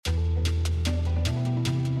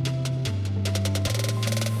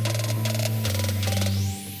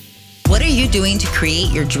you doing to create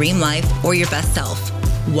your dream life or your best self?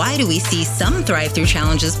 Why do we see some thrive through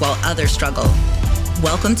challenges while others struggle?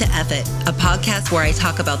 Welcome to F It, a podcast where I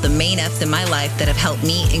talk about the main F's in my life that have helped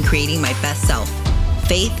me in creating my best self.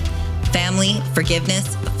 Faith, family,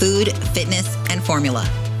 forgiveness, food, fitness, and formula.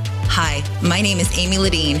 Hi, my name is Amy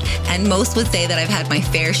Ledeen, and most would say that I've had my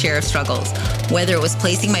fair share of struggles, whether it was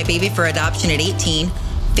placing my baby for adoption at 18,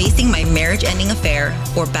 facing my marriage-ending affair,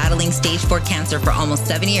 or battling stage 4 cancer for almost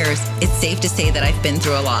 7 years. It's safe to say that I've been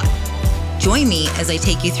through a lot. Join me as I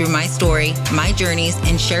take you through my story, my journeys,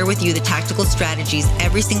 and share with you the tactical strategies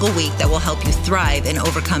every single week that will help you thrive and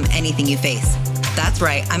overcome anything you face. That's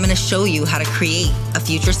right, I'm going to show you how to create a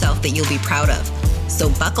future self that you'll be proud of. So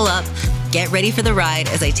buckle up, get ready for the ride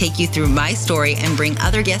as I take you through my story and bring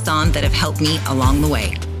other guests on that have helped me along the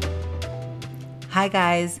way. Hi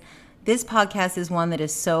guys, this podcast is one that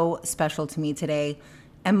is so special to me today.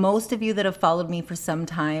 And most of you that have followed me for some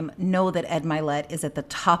time know that Ed Mylett is at the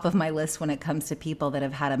top of my list when it comes to people that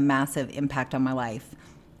have had a massive impact on my life.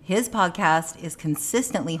 His podcast is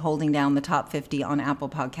consistently holding down the top 50 on Apple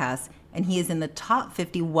Podcasts, and he is in the top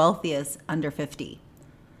 50 wealthiest under 50.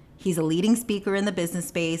 He's a leading speaker in the business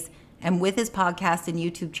space, and with his podcast and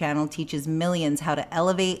YouTube channel teaches millions how to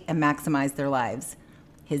elevate and maximize their lives.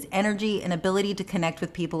 His energy and ability to connect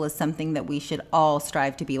with people is something that we should all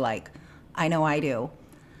strive to be like. I know I do.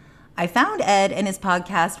 I found Ed and his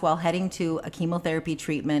podcast while heading to a chemotherapy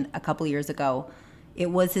treatment a couple years ago.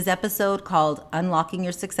 It was his episode called Unlocking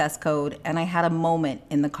Your Success Code, and I had a moment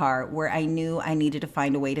in the car where I knew I needed to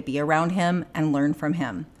find a way to be around him and learn from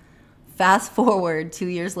him. Fast forward 2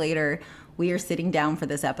 years later, we are sitting down for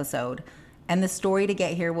this episode, and the story to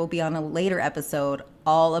get here will be on a later episode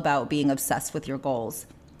all about being obsessed with your goals.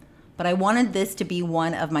 But I wanted this to be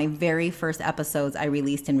one of my very first episodes I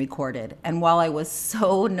released and recorded. And while I was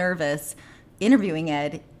so nervous interviewing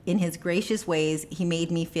Ed, in his gracious ways, he made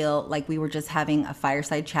me feel like we were just having a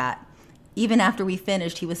fireside chat. Even after we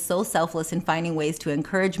finished, he was so selfless in finding ways to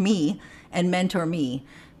encourage me and mentor me.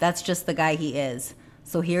 That's just the guy he is.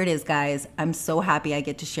 So here it is, guys. I'm so happy I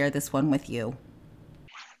get to share this one with you.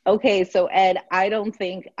 Okay, so Ed, I don't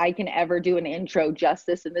think I can ever do an intro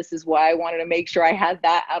justice, and this is why I wanted to make sure I had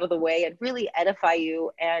that out of the way and really edify you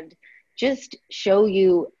and just show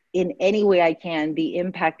you in any way I can the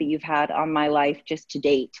impact that you've had on my life just to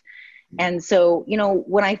date. And so,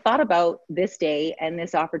 when I thought about this day and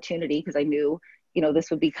this opportunity, because I knew, this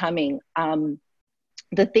would be coming,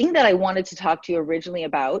 the thing that I wanted to talk to you originally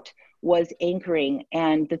about was anchoring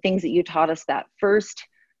and the things that you taught us that first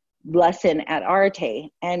lesson at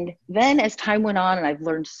Arete. And then as time went on, and I've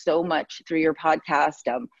learned so much through your podcast,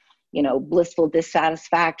 blissful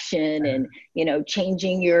dissatisfaction and,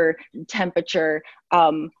 changing your temperature.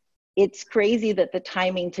 It's crazy that the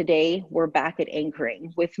timing today, we're back at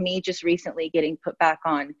anchoring. With me just recently getting put back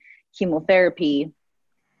on chemotherapy,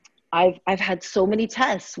 I've had so many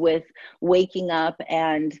tests with waking up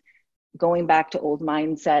and going back to old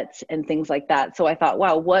mindsets and things like that. So I thought,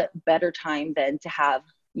 wow, what better time than to have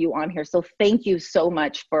you on here. So thank you so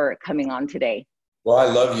much for coming on today. Well, I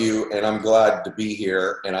love you and I'm glad to be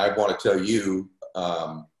here. And I want to tell you,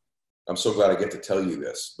 I'm so glad I get to tell you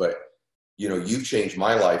this, but you've changed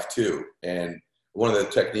my life too. And one of the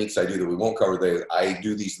techniques I do that we won't cover today, I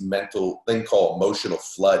do these mental thing called emotional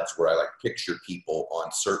floods where I picture people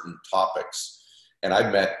on certain topics. And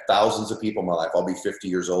I've met thousands of people in my life. I'll be 50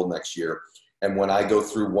 years old next year. And when I go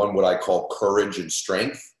through what I call courage and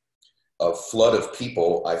strength, a flood of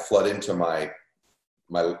people, I flood into my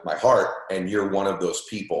heart, and you're one of those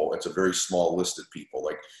people. It's a very small list of people.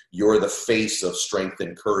 You're the face of strength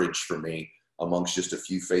and courage for me amongst just a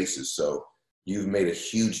few faces. So you've made a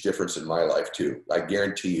huge difference in my life too. I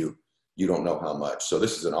guarantee you, you don't know how much. So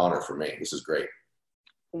this is an honor for me. This is great.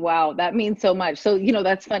 Wow, that means so much. So,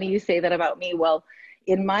 that's funny you say that about me. Well,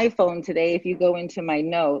 in my phone today, if you go into my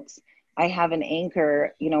notes, I have an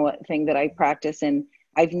anchor, thing that I practice, and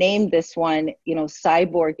I've named this one,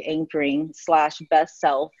 cyborg anchoring / best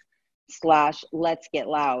self / let's get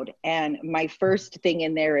loud. And my first thing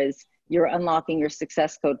in there is you're unlocking your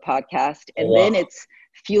success code podcast. And then it's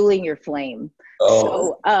fueling your flame.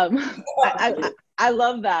 So I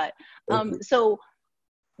love that. So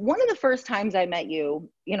one of the first times I met you,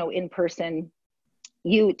 in person,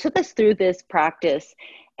 you took us through this practice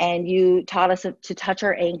and you taught us to touch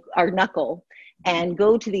our knuckle and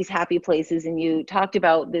go to these happy places. And you talked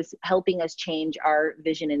about this helping us change our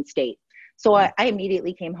vision and state. So I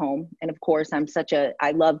immediately came home. And of course,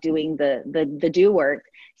 I love doing the do work.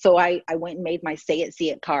 So I went and made my say it, see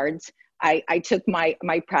it cards. I took my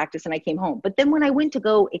practice and I came home. But then when I went to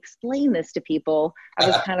go explain this to people, I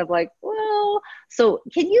was kind of like, well, so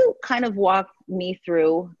can you kind of walk me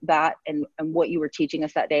through that and what you were teaching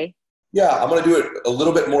us that day? Yeah, I'm going to do it a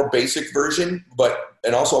little bit more basic version,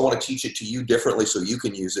 and also I want to teach it to you differently so you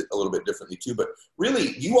can use it a little bit differently too. But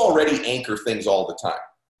really, you already anchor things all the time.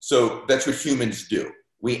 So that's what humans do.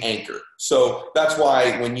 We anchor. So that's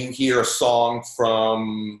why when you hear a song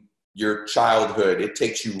from your childhood, it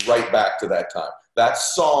takes you right back to that time. That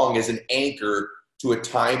song is an anchor to a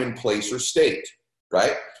time and place or state,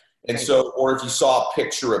 right? And so, or if you saw a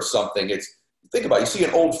picture of something, think about it, you see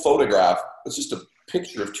an old photograph, it's just a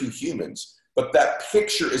picture of two humans, but that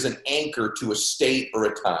picture is an anchor to a state or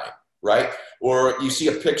a time, right? Or you see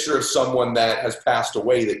a picture of someone that has passed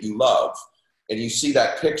away that you love, and you see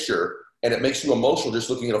that picture, and it makes you emotional just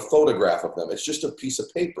looking at a photograph of them. It's just a piece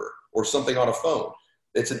of paper or something on a phone.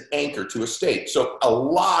 It's an anchor to a state. So a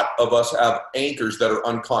lot of us have anchors that are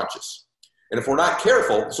unconscious. And if we're not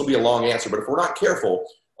careful, this will be a long answer, but if we're not careful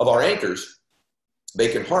of our anchors, they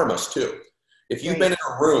can harm us too. If you've been in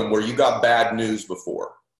a room where you got bad news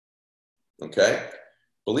before, okay,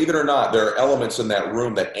 believe it or not, there are elements in that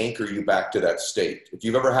room that anchor you back to that state. If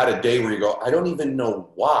you've ever had a day where you go, I don't even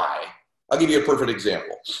know why. I'll give you a perfect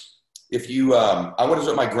example. If you, I was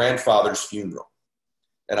at my grandfather's funeral,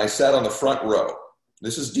 and I sat on the front row.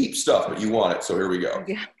 This is deep stuff, but you want it, so here we go.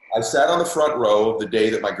 Yeah. I sat on the front row of the day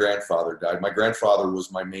that my grandfather died. My grandfather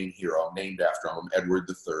was my main hero. I'm named after him, Edward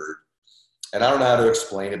III. And I don't know how to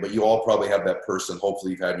explain it, but you all probably have that person,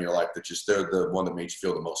 hopefully you've had in your life, that just they're the one that made you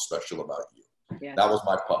feel the most special about you. Yeah. That was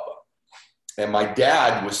my papa. And my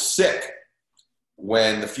dad was sick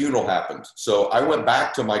when the funeral happened. So I went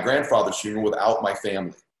back to my grandfather's funeral without my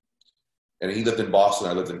family. And he lived in Boston,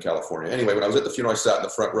 I lived in California. Anyway, when I was at the funeral, I sat in the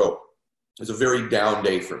front row. It was a very down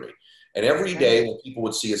day for me. And every day when people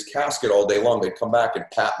would see his casket all day long, they'd come back and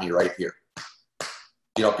pat me right here.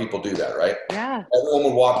 You know, people do that, right? Yeah. Everyone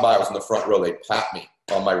would walk by, I was in the front row, they'd pat me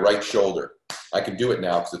on my right shoulder. I can do it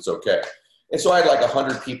now because it's okay. And so I had like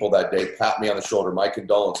 100 people that day pat me on the shoulder. My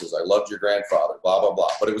condolences. I loved your grandfather, blah, blah, blah.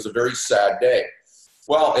 But it was a very sad day.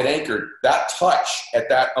 Well, it anchored that touch at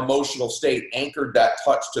that emotional state, anchored that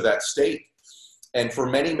touch to that state. And for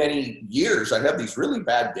many, many years, I'd have these really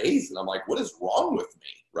bad days. And I'm like, what is wrong with me,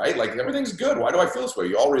 right? Like, everything's good. Why do I feel this way?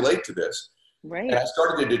 You all relate to this. Right. And I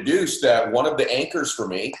started to deduce that one of the anchors for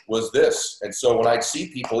me was this. And so when I'd see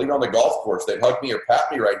people, even on the golf course, they'd hug me or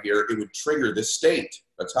pat me right here, it would trigger this state.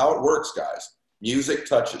 That's how it works, guys. Music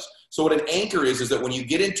touches. So what an anchor is that when you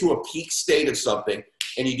get into a peak state of something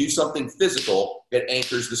and you do something physical, it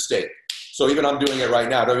anchors the state. So even I'm doing it right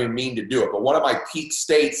now. I don't even mean to do it. But one of my peak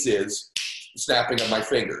states is snapping of my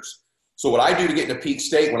fingers. So what I do to get in a peak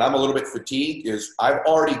state when I'm a little bit fatigued is I've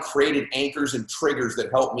already created anchors and triggers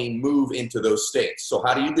that help me move into those states. So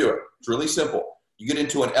how do you do it? It's really simple. You get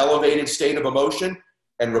into an elevated state of emotion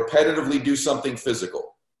and repetitively do something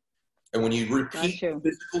physical. And when you repeat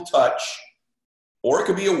physical touch, or it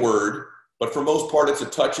could be a word, but for most part, it's a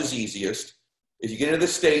touch is easiest. If you get into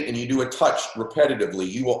this state and you do a touch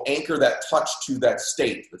repetitively, you will anchor that touch to that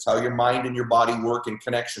state. That's how your mind and your body work in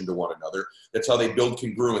connection to one another. That's how they build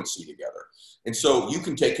congruency together. And so you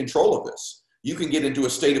can take control of this. You can get into a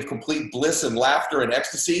state of complete bliss and laughter and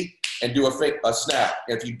ecstasy and do a snap.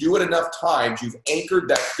 And if you do it enough times, you've anchored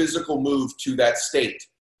that physical move to that state.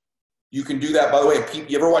 You can do that, by the way.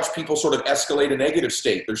 You ever watch people sort of escalate a negative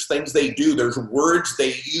state? There's things they do. There's words they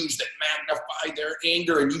use that magnify their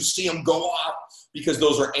anger, and you see them go off because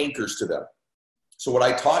those are anchors to them. So what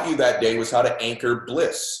I taught you that day was how to anchor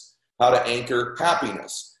bliss, how to anchor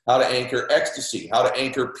happiness, how to anchor ecstasy, how to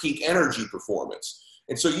anchor peak energy performance.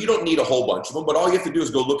 And so you don't need a whole bunch of them, but all you have to do is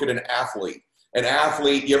go look at an athlete. An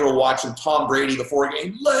athlete, you ever watching Tom Brady before a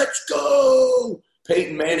game? Let's go!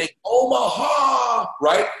 Peyton Manning, Omaha,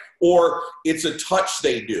 right? Or it's a touch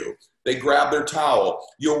they do. They grab their towel.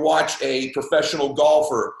 You'll watch a professional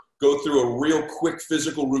golfer go through a real quick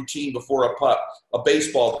physical routine before a putt. A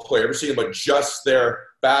baseball player, ever see them adjust their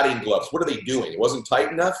batting gloves? What are they doing? It wasn't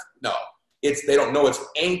tight enough? No. They don't know it's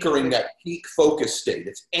anchoring that peak focus state.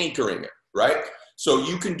 It's anchoring it, right? So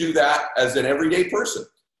you can do that as an everyday person.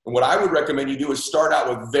 And what I would recommend you do is start out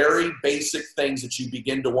with very basic things that you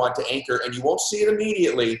begin to want to anchor, and you won't see it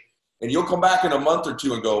immediately. And you'll come back in a month or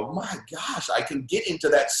two and go, my gosh, I can get into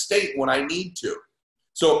that state when I need to.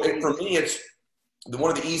 So for me, it's one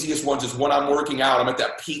of the easiest ones is when I'm working out, I'm at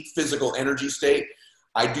that peak physical energy state.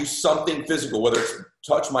 I do something physical, whether it's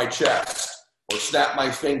touch my chest or snap my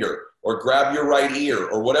finger or grab your right ear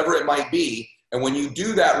or whatever it might be. And when you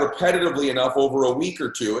do that repetitively enough over a week or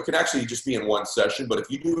two, it can actually just be in one session, but if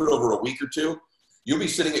you do it over a week or two, You'll be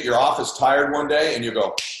sitting at your office tired one day and you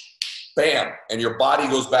go, bam, and your body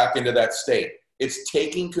goes back into that state. It's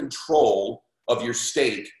taking control of your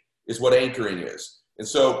state is what anchoring is. And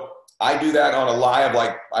so I do that on a lie of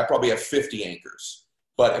like, I probably have 50 anchors.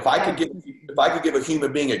 But if I could give a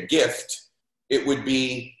human being a gift, it would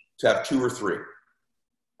be to have 2 or 3.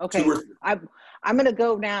 Okay. 2 or 3. I'm going to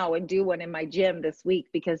go now and do one in my gym this week,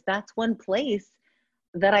 because that's one place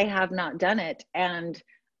that I have not done it. And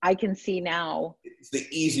I can see now. It's the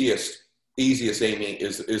easiest, Amy,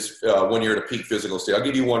 is when you're at a peak physical state. I'll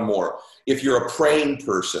give you one more. If you're a praying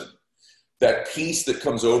person, that peace that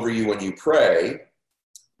comes over you when you pray,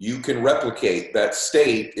 you can replicate that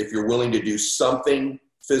state if you're willing to do something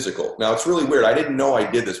physical. Now, it's really weird. I didn't know I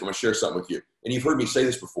did this. I'm going to share something with you. And you've heard me say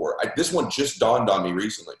this before. This one just dawned on me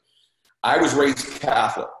recently. I was raised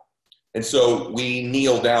Catholic, and so we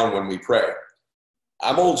kneel down when we pray.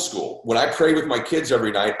 I'm old school. When I pray with my kids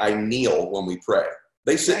every night, I kneel when we pray.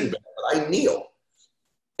 They sit in bed, but I kneel.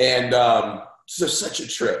 And it's just such a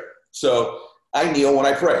trip. So I kneel when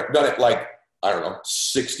I pray. I've done it like, I don't know,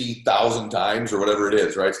 60,000 times or whatever it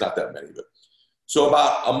is, right? It's not that many. But so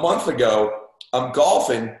about a month ago, I'm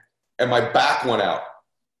golfing and my back went out.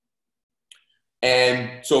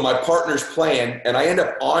 And so my partner's playing and I end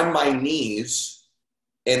up on my knees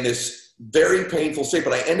in this very painful state,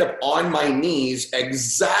 but I end up on my knees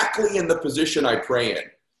exactly in the position I pray in.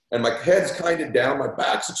 And my head's kind of down, my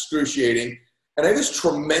back's excruciating, and I have this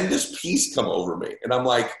tremendous peace come over me. And I'm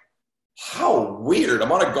like, how weird.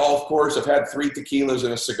 I'm on a golf course, I've had 3 tequilas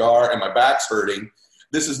and a cigar, and my back's hurting.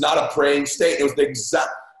 This is not a praying state. It was the exact,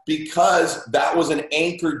 because that was an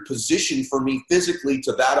anchored position for me physically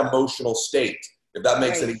to that emotional state, if that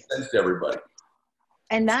makes any sense to everybody.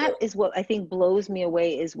 And that is what I think blows me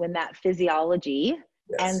away, is when that physiology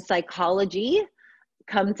and psychology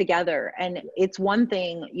come together. And it's one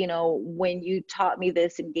thing, you know, when you taught me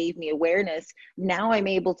this and gave me awareness, now I'm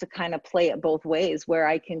able to kind of play it both ways, where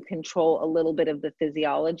I can control a little bit of the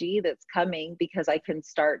physiology that's coming, because I can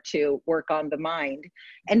start to work on the mind,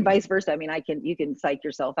 and vice versa. I mean, you can psych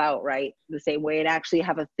yourself out, right? The same way, and actually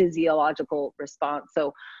have a physiological response.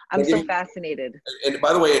 So I'm so fascinated. And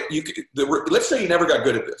by the way, let's say you never got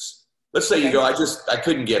good at this. Let's say you go, I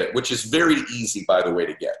couldn't get it, which is very easy, by the way,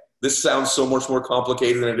 to get. This sounds so much more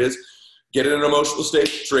complicated than it is. Get in an emotional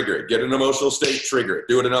state, trigger it. Get in an emotional state, trigger it.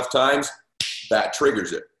 Do it enough times, that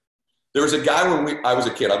triggers it. There was a guy when I was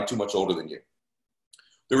a kid. I'm too much older than you.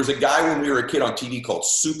 There was a guy when we were a kid on TV called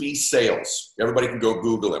Soupy Sales. Everybody can go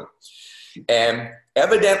Google him. And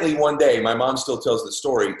evidently one day, my mom still tells the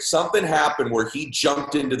story, something happened where he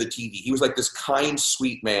jumped into the TV. He was like this kind,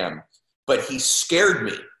 sweet man, but he scared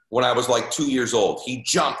me when I was like 2 years old. He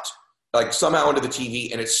jumped like somehow into the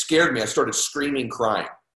TV, and it scared me. I started screaming, crying.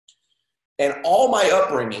 And all my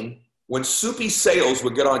upbringing, when Soupy Sales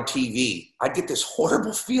would get on TV, I'd get this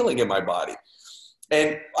horrible feeling in my body.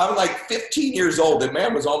 And I'm like 15 years old. The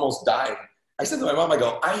man was almost dying. I said to my mom, I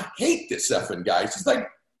go, I hate this effing guy. She's like,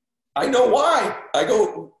 I know why. I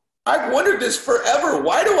go, I've wondered this forever.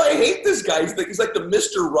 Why do I hate this guy? He's like the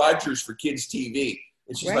Mr. Rogers for kids TV.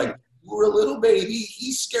 And she's like, you were a little baby.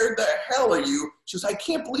 He scared the hell out of you. She goes, I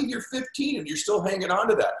can't believe you're 15 and you're still hanging on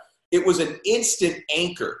to that. It was an instant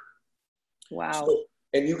anchor. Wow. So,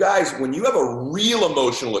 and you guys, when you have a real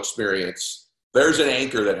emotional experience, there's an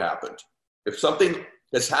anchor that happened. If something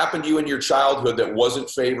has happened to you in your childhood that wasn't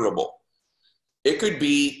favorable, it could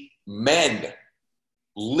be men.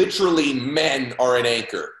 Literally, men are an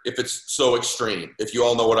anchor if it's so extreme. If you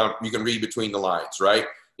all know you can read between the lines, right?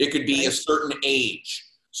 It could be a certain age.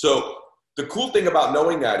 So the cool thing about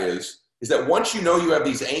knowing that is that once you know you have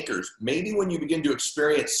these anchors, maybe when you begin to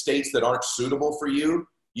experience states that aren't suitable for you,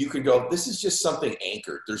 you can go, this is just something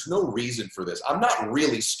anchored. There's no reason for this. I'm not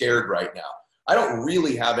really scared right now. I don't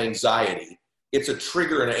really have anxiety. It's a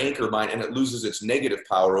trigger and an anchor of mine, and it loses its negative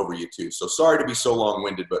power over you too. So sorry to be so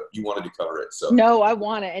long-winded, but you wanted to cover it. So no, I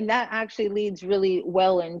want it. And that actually leads really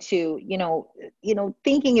well into, you know,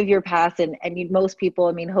 thinking of your past, and most people,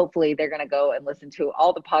 I mean, hopefully they're going to go and listen to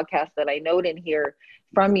all the podcasts that I note in here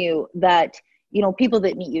from you, that, you know, people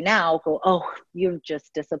that meet you now go, oh, you're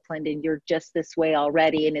just disciplined and you're just this way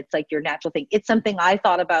already. And it's like your natural thing. It's something I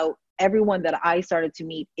thought about everyone that I started to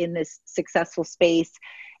meet in this successful space.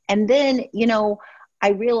 And then, you know, I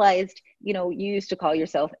realized, you know, you used to call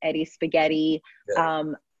yourself Eddie Spaghetti. Yeah.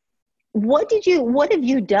 What have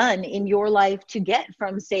you done in your life to get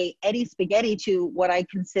from, say, Eddie Spaghetti to what I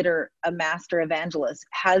consider a master evangelist?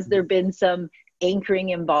 Has there been some anchoring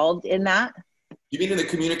involved in that? You mean in the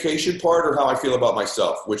communication part or how I feel about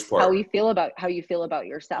myself? Which part? How you feel about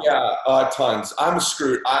yourself. Yeah, tons. I'm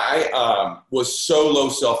screwed. I was so low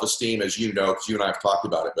self-esteem, as you know, because you and I have talked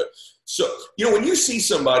about it. But so, when you see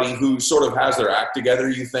somebody who sort of has their act together,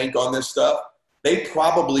 you think on this stuff, they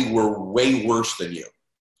probably were way worse than you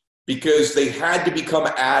because they had to become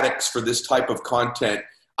addicts for this type of content.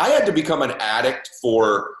 I had to become an addict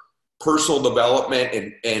for personal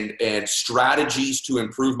development and strategies to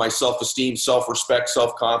improve my self-esteem, self-respect,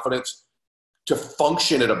 self-confidence to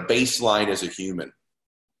function at a baseline as a human.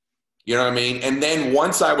 You know what I mean? And then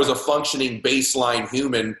once I was a functioning baseline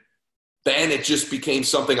human, then it just became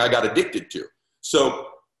something I got addicted to. So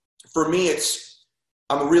for me,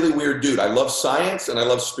 I'm a really weird dude. I love science and I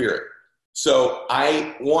love spirit. So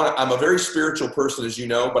I'm a very spiritual person, as you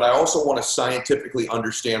know, but I also want to scientifically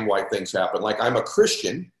understand why things happen. Like I'm a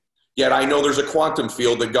Christian, yet I know there's a quantum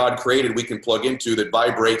field that God created we can plug into that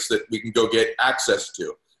vibrates that we can go get access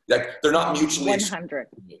to. Like they're not mutually 100,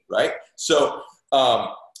 right? So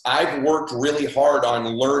I've worked really hard on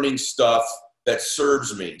learning stuff that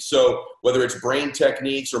serves me. So whether it's brain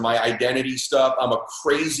techniques or my identity stuff, I'm a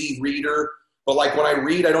crazy reader. But like when I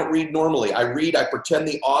read, I don't read normally. I pretend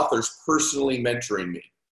the author's personally mentoring me.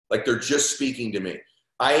 Like they're just speaking to me.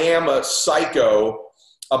 I am a psycho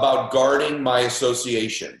about guarding my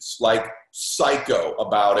associations, like psycho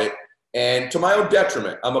about it. And to my own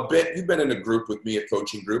detriment, you've been in a group with me, a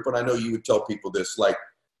coaching group, and I know you would tell people this, like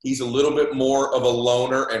he's a little bit more of a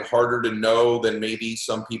loner and harder to know than maybe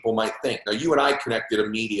some people might think. Now you and I connected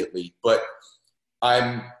immediately, but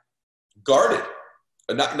I'm guarded.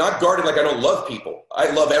 Not guarded like I don't love people. I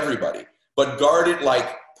love everybody, but guarded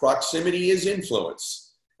like proximity is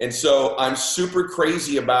influence. And so I'm super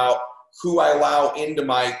crazy about who I allow into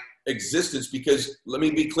my existence because let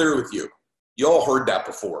me be clear with you. You all heard that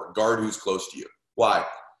before. Guard who's close to you. Why?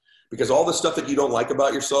 Because all the stuff that you don't like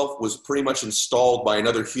about yourself was pretty much installed by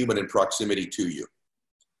another human in proximity to you.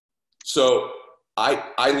 So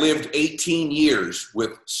I lived 18 years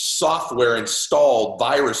with software installed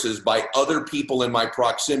viruses by other people in my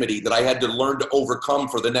proximity that I had to learn to overcome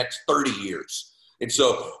for the next 30 years. And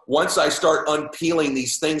so once I start unpeeling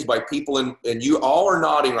these things by people, and you all are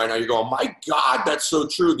nodding right now, you're going, my God, that's so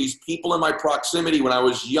true. These people in my proximity when I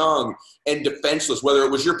was young and defenseless, whether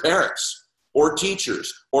it was your parents or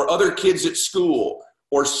teachers or other kids at school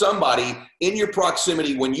or somebody in your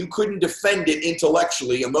proximity when you couldn't defend it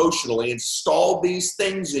intellectually, emotionally, installed these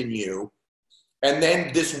things in you. And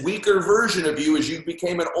then this weaker version of you as you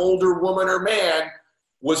became an older woman or man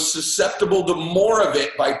was susceptible to more of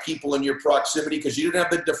it by people in your proximity because you didn't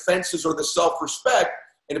have the defenses or the self-respect,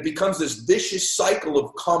 and it becomes this vicious cycle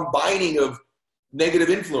of combining of negative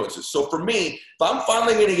influences. So for me, if I'm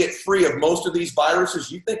finally going to get free of most of these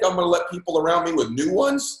viruses, you think I'm going to let people around me with new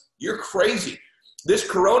ones? You're crazy. This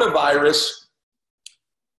coronavirus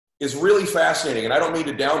is really fascinating, and I don't mean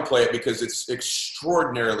to downplay it because it's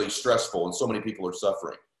extraordinarily stressful and so many people are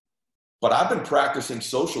suffering. But I've been practicing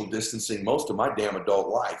social distancing most of my damn adult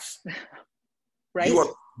life. Right.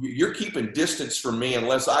 You're keeping distance from me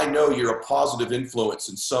unless I know you're a positive influence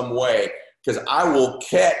in some way, because I will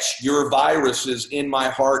catch your viruses in my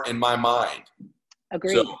heart and my mind.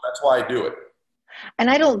 Agreed. So that's why I do it.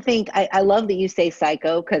 And I don't think, I love that you say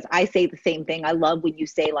psycho because I say the same thing. I love when you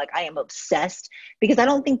say like, I am obsessed, because I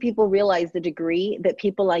don't think people realize the degree that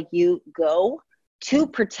people like you go to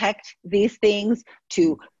protect these things,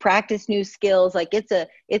 to practice new skills. Like it's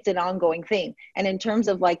an ongoing thing. And in terms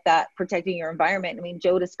of like that, protecting your environment, I mean,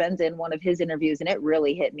 Joe Dispenza in one of his interviews, and it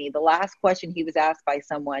really hit me. The last question he was asked by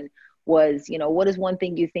someone was, what is one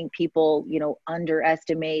thing you think people,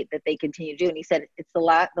 underestimate that they continue to do? And he said, it's the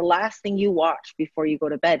last thing you watch before you go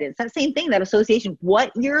to bed. It's that same thing, that association,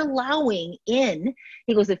 what you're allowing in.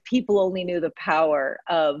 He goes, if people only knew the power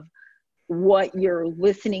of what you're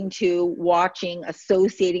listening to, watching,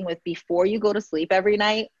 associating with before you go to sleep every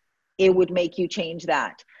night, it would make you change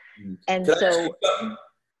that. And so,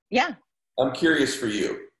 yeah. I'm curious for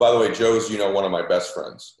you. By the way, Joe's, one of my best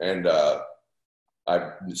friends. And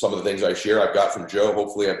some of the things I share, I've got from Joe.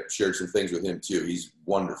 Hopefully I've shared some things with him too. He's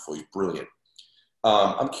wonderful. He's brilliant.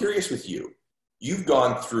 I'm curious with you. You've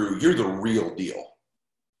gone through, you're the real deal.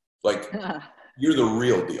 Like, you're the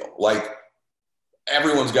real deal. Like,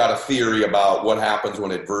 everyone's got a theory about what happens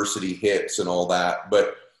when adversity hits and all that.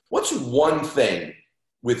 But what's one thing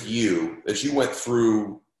with you as you went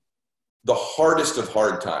through the hardest of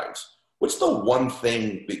hard times? What's the one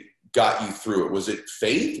thing that got you through it? Was it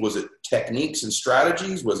faith? Was it techniques and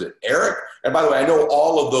strategies? Was it Eric? And by the way, I know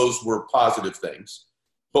all of those were positive things,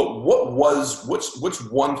 but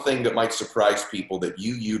what's one thing that might surprise people that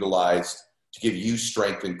you utilized to give you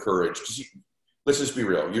strength and courage? Because let's just be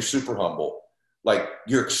real. You're super humble. Like,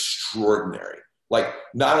 you're extraordinary. Like,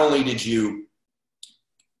 not only did you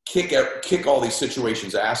kick all these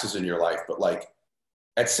situations asses in your life, but like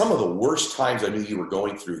at some of the worst times I knew you were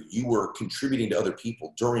going through, you were contributing to other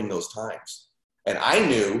people during those times. And I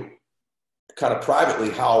knew kind of privately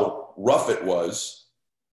how rough it was,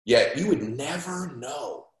 yet you would never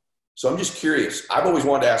know. So I'm just curious. I've always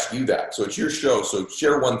wanted to ask you that. So it's your show. So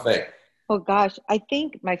share one thing. Oh gosh, I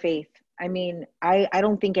think my faith. I mean, I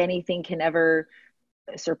don't think anything can ever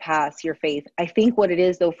surpass your faith. I think what it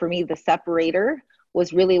is though, for me, the separator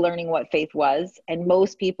was really learning what faith was. And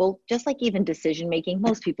most people, just like even decision making,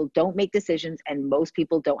 most people don't make decisions and most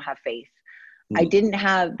people don't have faith.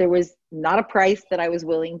 There was not a price that I was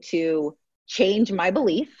willing to change my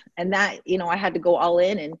belief, and that, I had to go all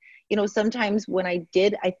in. And, sometimes when I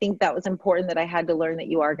did, I think that was important, that I had to learn that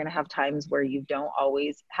you are going to have times where you don't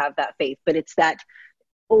always have that faith, but it's that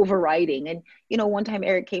overriding. And, one time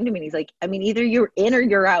Eric came to me and he's like, I mean, either you're in or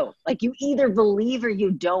you're out. Like, you either believe or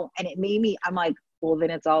you don't. And it made me, I'm like, well,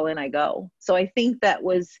 then it's all in, I go. So I think that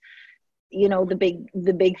was,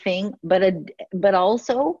 the big thing, but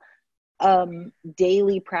also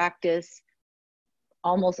daily practice,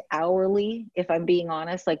 almost hourly, if I'm being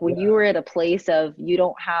honest. Like, when you were at a place of, you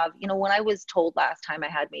don't have, when I was told last time I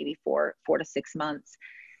had maybe 4 to 6 months,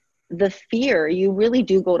 the fear, you really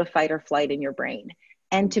do go to fight or flight in your brain.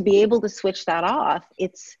 And to be able to switch that off,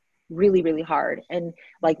 it's really, really hard. And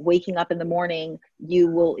like waking up in the morning, you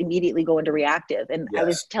will immediately go into reactive. And I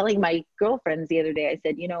was telling my girlfriends the other day, I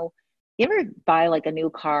said, you ever buy like a new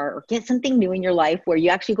car or get something new in your life where you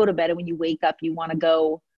actually go to bed and when you wake up, you want to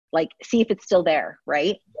go like, see if it's still there,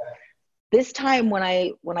 right? This time when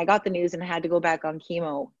I got the news and had to go back on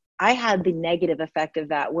chemo, I had the negative effect of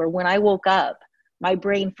that, where when I woke up, my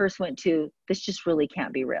brain first went to, this just really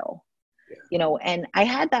can't be real. And I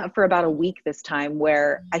had that for about a week this time,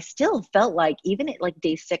 where I still felt like even at like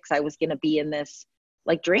day 6, I was going to be in this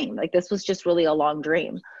like dream. Like, this was just really a long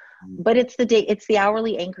dream, but it's the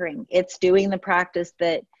hourly anchoring. It's doing the practice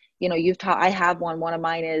that, you've taught. I have one of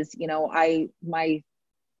mine is,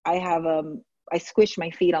 I squish my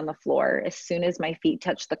feet on the floor as soon as my feet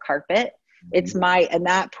touch the carpet. It's and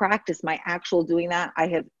that practice, my actual doing that, I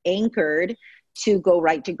have anchored to go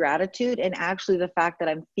right to gratitude. And actually the fact that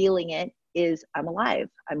I'm feeling it is, I'm alive,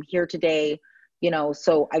 I'm here today,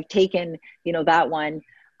 so I've taken, that one,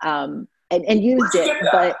 and used it.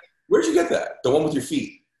 But where'd you get that? The one with your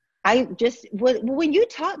feet? I just, when you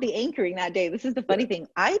taught the anchoring that day, this is the funny thing.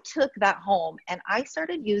 I took that home and I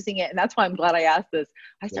started using it. And that's why I'm glad I asked this.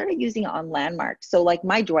 I started using it on landmarks. So like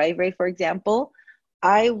my driveway, for example,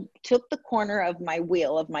 I took the corner of my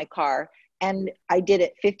wheel of my car and I did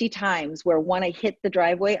it 50 times, where when I hit the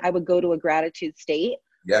driveway, I would go to a gratitude state.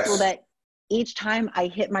 So that each time I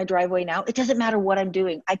hit my driveway now, it doesn't matter what I'm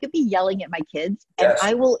doing. I could be yelling at my kids and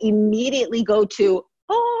I will immediately go to,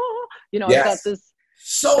 I've got this.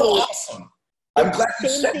 So awesome. I'm glad you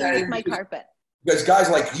said that. With my carpet. Because guys,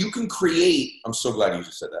 like, you can create, I'm so glad you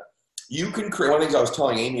just said that. You can create, one of the things I was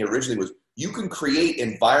telling Amy originally was, you can create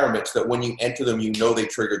environments that when you enter them, they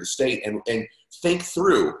trigger the state, and think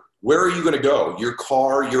through, where are you going to go? Your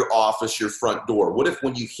car, your office, your front door. What if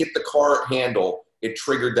when you hit the car handle, it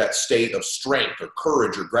triggered that state of strength or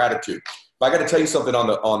courage or gratitude? But I got to tell you something on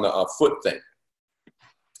the foot thing.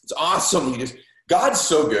 It's awesome. God's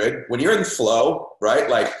so good when you're in flow, right?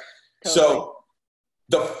 Like, totally. So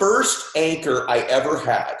the first anchor I ever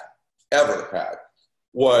had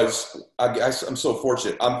was, I guess I'm so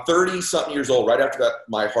fortunate. I'm 30 something years old, right after that,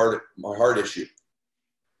 my heart issue.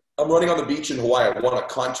 I'm running on the beach in Hawaii. I won a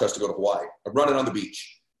contest to go to Hawaii. I'm running on the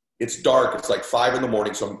beach. It's dark. It's like 5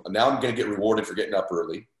 a.m. So now I'm going to get rewarded for getting up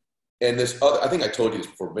early. And I think I told you this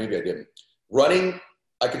before, maybe I didn't. Running,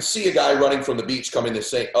 I can see a guy running from the beach coming the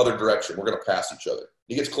same other direction. We're going to pass each other.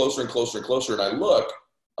 He gets closer and closer and closer. And I look,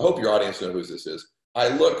 I hope your audience knows who this is. I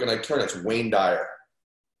look and I turn, it's Wayne Dyer.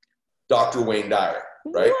 Dr. Wayne Dyer,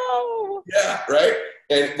 right? Whoa. Yeah, right?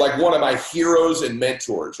 And like one of my heroes and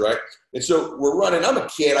mentors, right? And so we're running. I'm a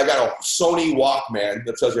kid. I got a Sony Walkman.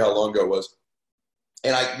 That tells you how long ago it was.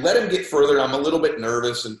 And I let him get further. I'm a little bit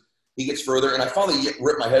nervous. And he gets further. And I finally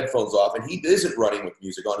rip my headphones off. And he isn't running with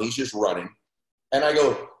music on. He's just running. And I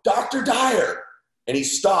go, Dr. Dyer. And he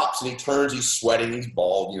stops and he turns. He's sweating. He's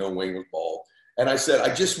bald. Wayne was bald. And I said,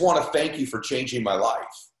 I just want to thank you for changing my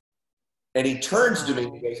life. And he turns to me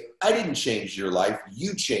and he goes, I didn't change your life.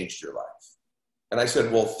 You changed your life. And I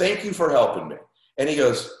said, well, thank you for helping me. And he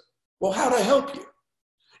goes, well, how'd I help you?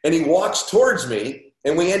 And he walks towards me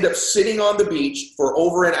and we end up sitting on the beach for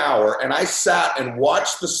over an hour. And I sat and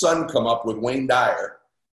watched the sun come up with Wayne Dyer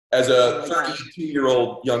as a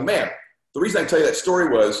 32-year-old young man. The reason I tell you that story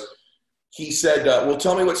was he said, well,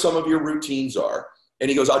 tell me what some of your routines are. And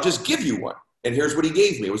he goes, I'll just give you one. And here's what he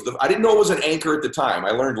gave me. I didn't know it was an anchor at the time.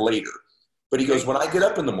 I learned later. But he goes, when I get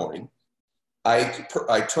up in the morning, I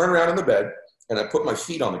turn around in the bed and I put my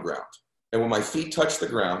feet on the ground. And when my feet touch the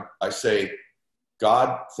ground, I say,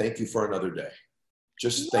 God, thank you for another day.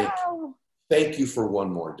 Just thank you. Thank you for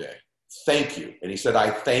one more day. Thank you. And he said, I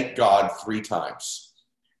thank God 3 times.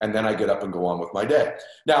 And then I get up and go on with my day.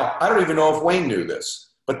 Now, I don't even know if Wayne knew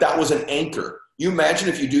this, but that was an anchor. You imagine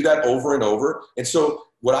if you do that over and over. And so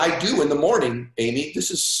what I do in the morning, Amy,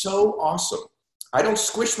 this is so awesome. I don't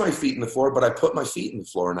squish my feet in the floor, but I put my feet in the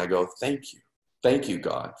floor and I go, thank you. Thank you,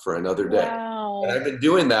 God, for another day. Wow. And I've been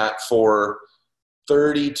doing that for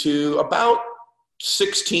about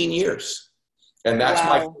 16 years. And that's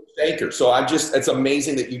my anchor. So it's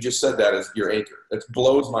amazing that you just said that as your anchor. It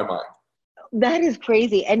blows my mind. That is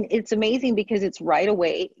crazy. And it's amazing because it's right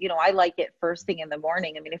away. You know, I like it first thing in the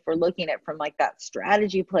morning. I mean, if we're looking at it from like that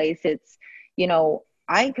strategy place, it's, you know,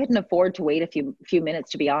 I couldn't afford to wait a few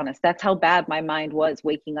minutes, to be honest. That's how bad my mind was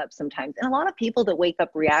waking up sometimes. And a lot of people that wake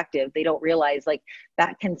up reactive, they don't realize like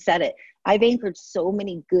that can set it. I've anchored so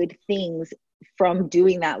many good things from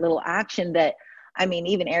doing that little action that, I mean,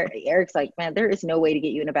 even Eric's like, man, there is no way to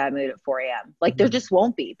get you in a bad mood at 4 a.m. Like there just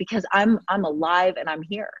won't be, because I'm alive and I'm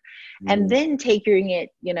here. And then taking it,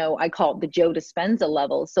 you know, I call it the Joe Dispenza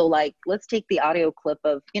level. So like, let's take the audio clip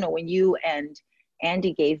of, you know, when you and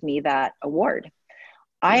Andy gave me that award.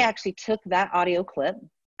 I actually took that audio clip.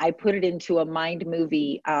 I put it into a Mind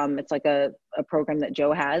Movie. It's like a program that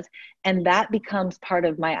Joe has. And that becomes part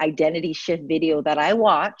of my identity shift video that I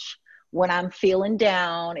watch when I'm feeling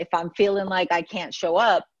down. If I'm feeling like I can't show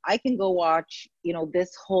up, I can go watch, you know,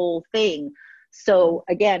 this whole thing. So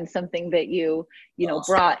again, something that you know,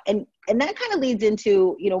 brought, and that kind of leads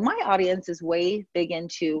into, you know, my audience is way big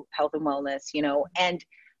into health and wellness, you know, and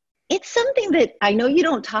it's something that I know you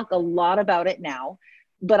don't talk a lot about it now,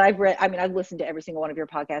 but I've listened to every single one of your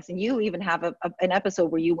podcasts, and you even have an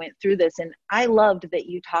episode where you went through this. And I loved that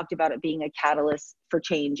you talked about it being a catalyst for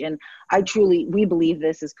change. And we believe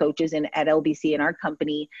this as coaches and at LBC in our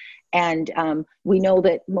company. And we know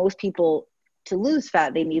that most people, to lose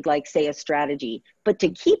fat, they need, like, say, a strategy, but to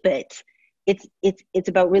keep it, it's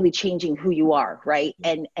about really changing who you are. Right.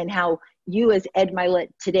 And how you as Ed Mylett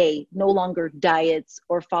today no longer diets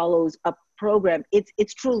or follows a program.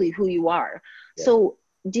 It's truly who you are. Yeah. So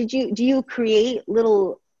do you create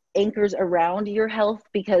little anchors around your health?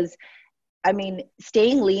 Because I mean,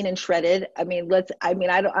 staying lean and shredded, I'm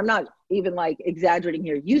not even like exaggerating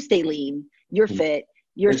here. You stay lean, you're fit,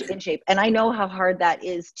 you're in shape. And I know how hard that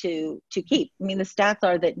is to keep. I mean, the stats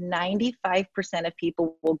are that 95% of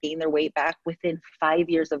people will gain their weight back within 5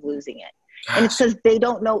 years of losing it. And it's because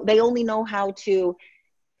they only know how to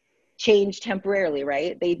change temporarily,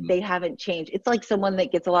 right? They haven't changed. It's like someone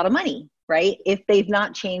that gets a lot of money, right? If they've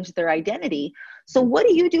not changed their identity. So what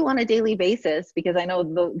do you do on a daily basis? Because I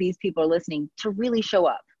know these people are listening, to really show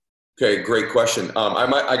up. Okay, great question.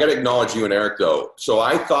 I got to acknowledge you and Eric though. So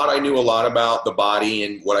I thought I knew a lot about the body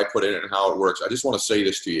and what I put in it and how it works. I just want to say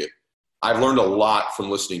this to you. I've learned a lot from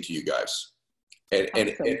listening to you guys. And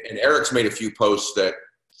Eric's made a few posts that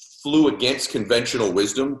flew against conventional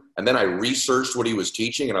wisdom. And then I researched what he was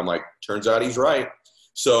teaching and I'm like, turns out he's right.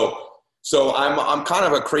 So I'm kind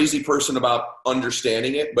of a crazy person about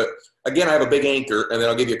understanding it, but again, I have a big anchor, and then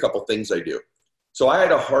I'll give you a couple things I do. So I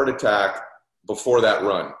had a heart attack before that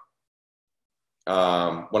run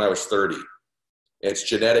when I was 30. It's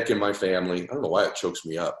genetic in my family. I don't know why it chokes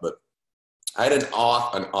me up, but I had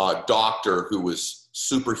a doctor who was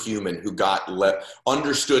superhuman, who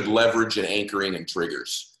understood leverage and anchoring and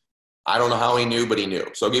triggers. I don't know how he knew, but he knew.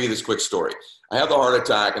 So I'll give you this quick story. I had the heart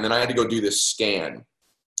attack, and then I had to go do this scan.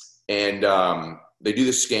 And they do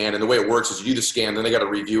the scan, and the way it works is you do the scan, then they got to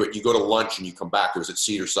review it. You go to lunch, and you come back. It was at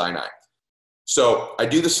Cedars-Sinai. So I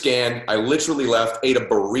do the scan. I literally ate a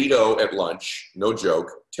burrito at lunch. No joke.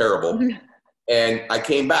 Terrible. And I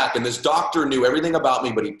came back, and this doctor knew everything about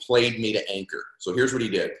me, but he played me to anchor. So here's what he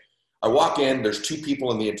did. I walk in. There's 2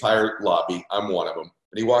 people in the entire lobby. I'm one of them.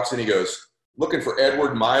 And he walks in. He goes, looking for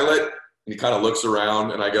Edward Mylett. And he kind of looks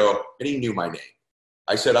around, and I go, and he knew my name.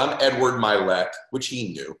 I said, I'm Edward Mylett, which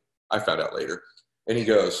he knew. I found out later. And he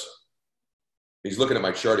goes, he's looking at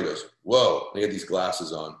my chart. He goes, whoa. And he had these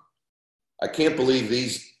glasses on. I can't believe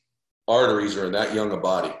these arteries are in that young a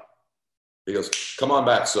body. He goes, come on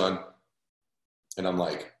back, son. And I'm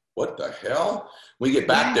like, what the hell? We get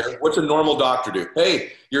back there. What's a normal doctor do?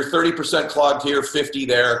 Hey, you're 30% clogged here, 50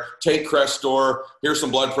 there. Take Crestor. Here's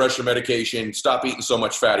some blood pressure medication. Stop eating so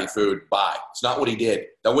much fatty food. Bye. It's not what he did.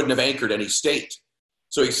 That wouldn't have anchored any state.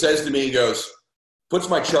 So he says to me, he goes, puts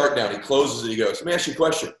my chart down. He closes it. He goes, let me ask you a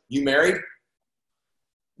question. You married?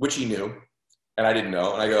 Which he knew. And I didn't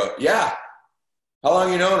know. And I go, yeah. How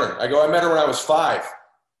long you known her? I go, I met her when I was 5.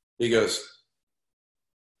 He goes,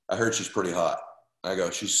 I heard she's pretty hot. I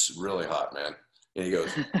go, she's really hot, man. And he goes,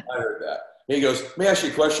 I heard that. And he goes, let me ask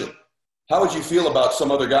you a question. How would you feel about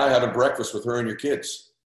some other guy having breakfast with her and your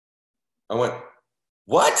kids? I went,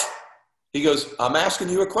 what? He goes, I'm asking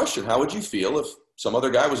you a question. How would you feel if some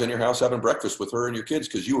other guy was in your house having breakfast with her and your kids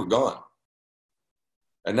because you were gone?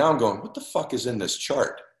 And now I'm going, what the fuck is in this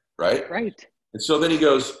chart, right? Right. And so then he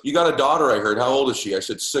goes, you got a daughter, I heard. How old is she? I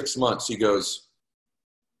said, 6 months. He goes,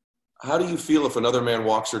 how do you feel if another man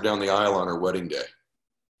walks her down the aisle on her wedding day?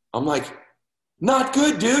 I'm like, not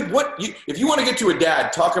good, dude. If you want to get to a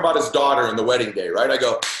dad, talk about his daughter and the wedding day, right? I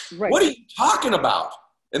go, right. What are you talking about?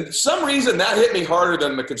 And for some reason that hit me harder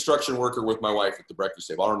than the construction worker with my wife at the breakfast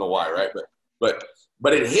table. I don't know why, right? But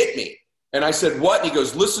it hit me. And I said, what? And he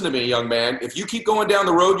goes, listen to me, young man. If you keep going down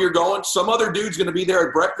the road you're going, some other dude's going to be there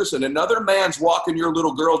at breakfast and another man's walking your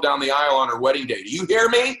little girl down the aisle on her wedding day. Do you hear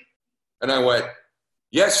me? And I went,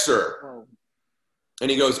 yes, sir. Whoa. And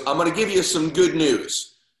he goes, I'm going to give you some good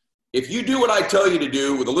news. If you do what I tell you to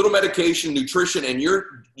do with a little medication, nutrition, and your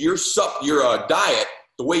diet,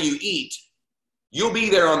 the way you eat, you'll be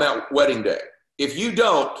there on that wedding day. If you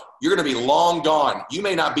don't, you're going to be long gone. You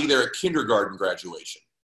may not be there at kindergarten graduation.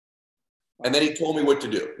 And then he told me what to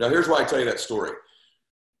do. Now, here's why I tell you that story.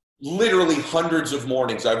 Literally hundreds of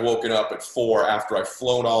mornings I've woken up at 4 after I've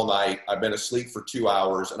flown all night. I've been asleep for 2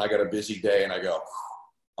 hours, and I got a busy day, and I go,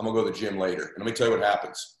 I'm going to go to the gym later. And let me tell you what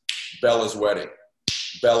happens. Bella's wedding.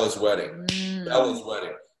 Bella's wedding. Bella's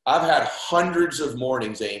wedding. I've had hundreds of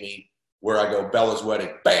mornings, Amy, where I go, Bella's wedding.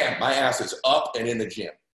 Bam, my ass is up and in the gym.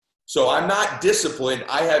 So I'm not disciplined.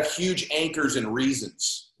 I have huge anchors and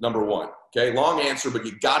reasons, number one. Okay, long answer, but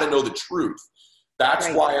you got to know the truth. That's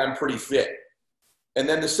right. Why I'm pretty fit. And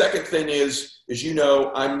then the second thing is you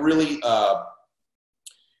know, I'm really,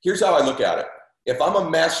 here's how I look at it. If I'm a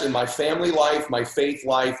mess in my family life, my faith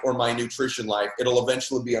life, or my nutrition life, it'll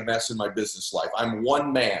eventually be a mess in my business life. I'm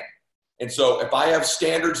one man. And so if I have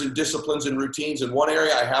standards and disciplines and routines in one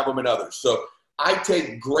area, I have them in others. So I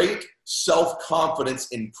take great self-confidence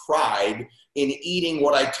and pride in eating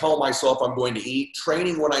what I tell myself I'm going to eat,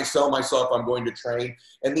 training when I tell myself I'm going to train.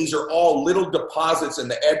 And these are all little deposits in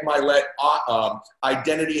the Ed Mylett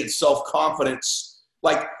identity and self-confidence.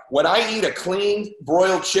 Like when I eat a clean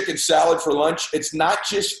broiled chicken salad for lunch, it's not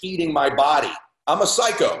just feeding my body. I'm a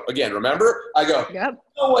psycho. Again, remember? I go, yep.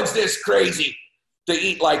 No one's this crazy to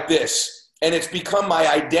eat like this. And it's become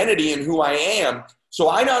my identity and who I am. So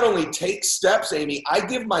I not only take steps, Amy, I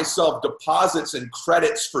give myself deposits and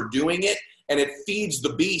credits for doing it, and it feeds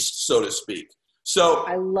the beast, so to speak. So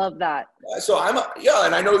I love that. So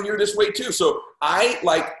and I know you're this way too. So I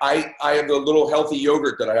have the little healthy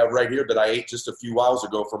yogurt that I have right here that I ate just a few hours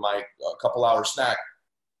ago for my couple hour snack.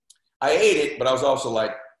 I ate it, but I was also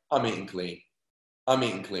like, I'm eating clean. I'm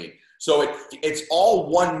eating clean. So it's all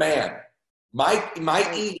one man. My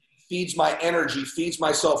eating feeds my energy, feeds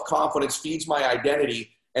my self-confidence, feeds my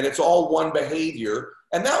identity, and it's all one behavior.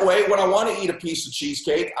 And that way, when I want to eat a piece of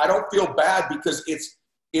cheesecake, I don't feel bad because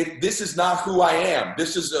this is not who I am.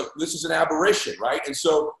 This is an aberration, right? And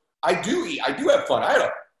so I do eat. I do have fun. I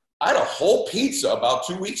had a whole pizza about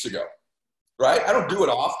 2 weeks ago, right? I don't do it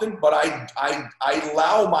often, but I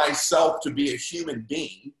allow myself to be a human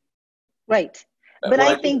being. Right. But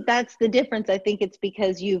I think that's the difference. I think it's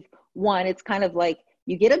because it's kind of like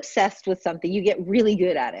you get obsessed with something, you get really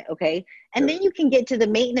good at it, okay? And then you can get to the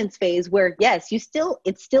maintenance phase where, yes,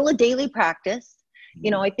 it's still a daily practice. You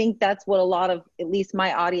know, I think that's what a lot of, at least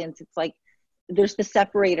my audience, it's like there's the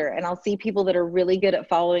separator, and I'll see people that are really good at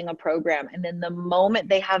following a program. And then the moment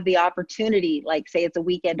they have the opportunity, like say it's a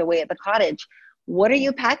weekend away at the cottage, what are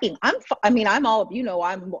you packing? I work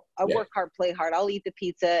hard, play hard. I'll eat the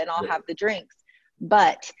pizza and I'll have the drinks.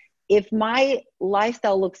 But if my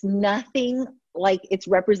lifestyle looks nothing like it's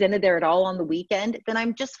represented there at all on the weekend, then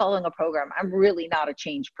I'm just following a program. I'm really not a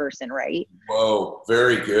changed person, right? Whoa,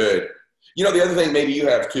 very good. You know, the other thing maybe you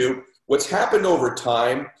have too, what's happened over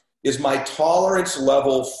time is my tolerance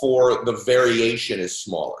level for the variation is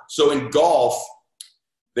smaller. So in golf,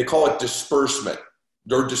 they call it dispersion.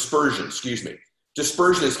 Dispersion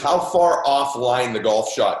is how far offline the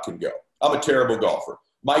golf shot can go. I'm a terrible golfer.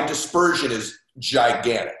 My dispersion is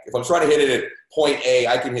gigantic. If I'm trying to hit it at point A,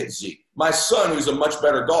 I can hit Z. My son, who's a much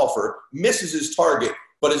better golfer, misses his target,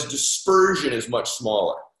 but his dispersion is much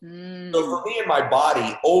smaller. So for me and my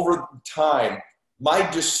body, over time, my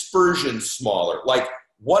dispersion's smaller. Like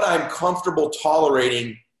what I'm comfortable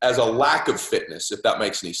tolerating as a lack of fitness, if that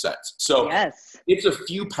makes any sense. So yes, it's a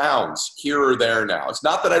few pounds here or there now. It's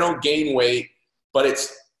not that I don't gain weight, but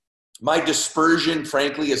it's my dispersion,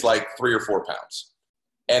 frankly, is like 3 or 4 pounds.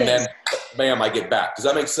 And then, bam, I get back. Does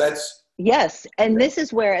that make sense? Yes. And this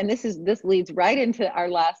is where, and this leads right into our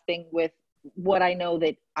last thing with what I know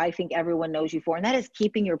that I think everyone knows you for, and that is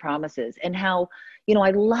keeping your promises. And how, you know,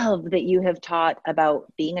 I love that you have taught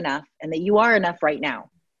about being enough and that you are enough right now.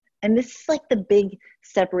 And this is like the big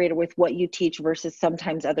separator with what you teach versus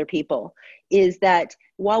sometimes other people, is that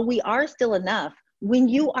while we are still enough, when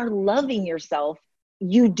you are loving yourself,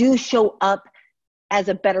 you do show up as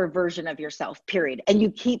a better version of yourself, period. And you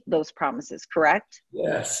keep those promises, correct?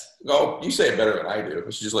 Yes. Oh, you say it better than I do. I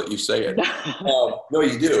should just let you say it. No,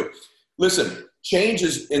 you do. Listen, change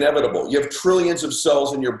is inevitable. You have trillions of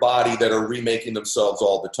cells in your body that are remaking themselves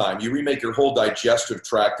all the time. You remake your whole digestive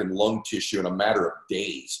tract and lung tissue in a matter of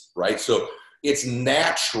days, right? So it's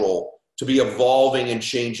natural to be evolving and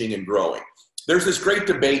changing and growing. There's this great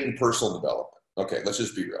debate in personal development. Okay, let's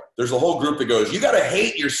just be real. There's a whole group that goes, you got to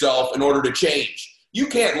hate yourself in order to change. You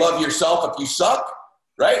can't love yourself if you suck,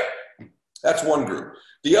 right? That's one group.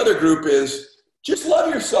 The other group is just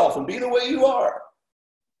love yourself and be the way you are.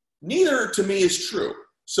 Neither to me is true.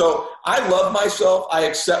 So I love myself. I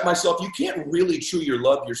accept myself. You can't really truly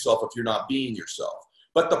love yourself if you're not being yourself.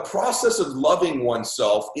 But the process of loving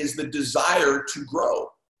oneself is the desire to grow.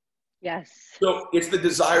 Yes. So it's the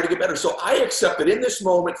desire to get better. So I accept that in this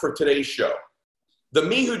moment for today's show, the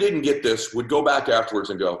me who didn't get this would go back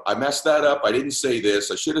afterwards and go, I messed that up. I didn't say this.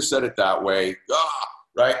 I should have said it that way.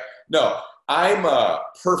 Right? No, I'm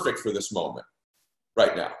perfect for this moment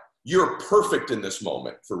right now. You're perfect in this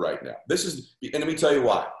moment for right now. And let me tell you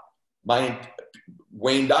why.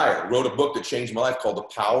 Wayne Dyer wrote a book that changed my life called The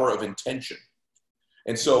Power of Intention.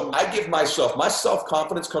 And so I give myself, my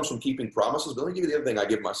self-confidence comes from keeping promises. But let me give you the other thing I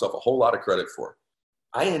give myself a whole lot of credit for.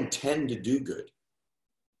 I intend to do good.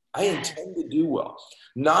 I intend to do well.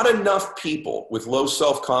 Not enough people with low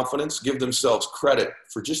self-confidence give themselves credit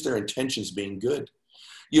for just their intentions being good.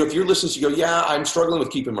 You know, if you're listening, you go, yeah, I'm struggling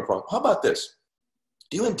with keeping my promise. How about this?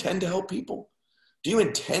 Do you intend to help people? Do you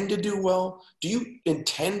intend to do well? Do you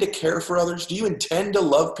intend to care for others? Do you intend to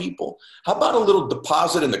love people? How about a little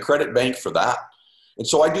deposit in the credit bank for that? And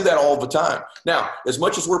so I do that all the time. Now, as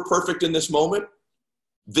much as we're perfect in this moment,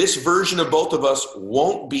 this version of both of us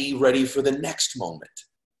won't be ready for the next moment.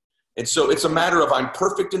 And so it's a matter of I'm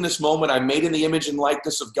perfect in this moment. I'm made in the image and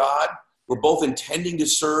likeness of God. We're both intending to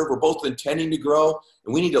serve. We're both intending to grow.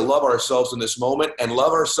 And we need to love ourselves in this moment and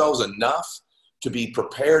love ourselves enough to be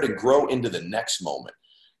prepared and grow into the next moment.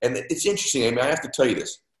 And it's interesting, Amy, I have to tell you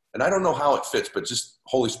this, and I don't know how it fits, but just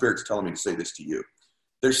Holy Spirit's telling me to say this to you.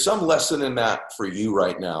 There's some lesson in that for you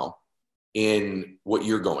right now in what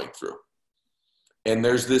you're going through. And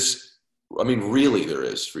there's this, I mean, really there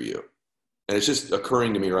is for you. And it's just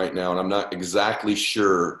occurring to me right now, and I'm not exactly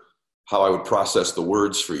sure how I would process the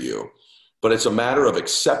words for you. But it's a matter of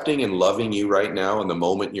accepting and loving you right now in the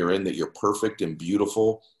moment you're in, that you're perfect and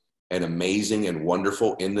beautiful and amazing and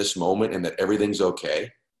wonderful in this moment, and that everything's okay,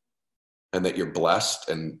 and that you're blessed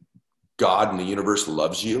and God and the universe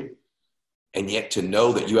loves you. And yet to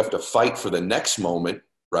know that you have to fight for the next moment,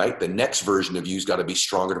 right? The next version of you's got to be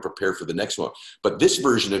stronger to prepare for the next one. But this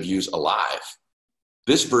version of you's alive.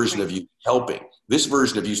 This version of you helping. This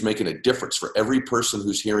version of you is making a difference for every person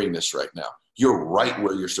who's hearing this right now. You're right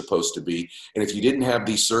where you're supposed to be. And if you didn't have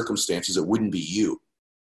these circumstances, it wouldn't be you.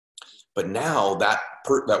 But now that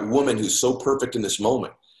woman who's so perfect in this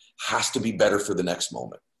moment has to be better for the next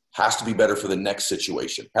moment, has to be better for the next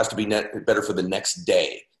situation, has to be better for the next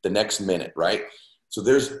day, the next minute, right? So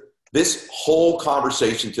there's this whole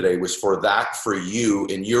conversation today was for you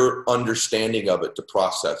and your understanding of it to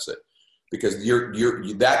process it. Because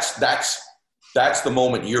that's the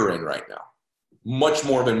moment you're in right now, much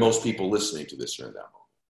more than most people listening to this are in that moment.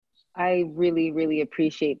 I really, really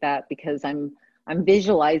appreciate that, because I'm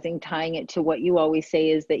visualizing, tying it to what you always say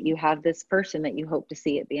is that you have this person that you hope to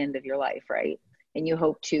see at the end of your life, right? And you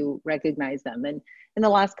hope to recognize them. And in the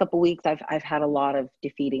last couple of weeks, I've had a lot of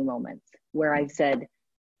defeating moments where I've said,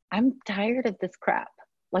 I'm tired of this crap.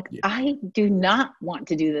 Like, yeah. I do not want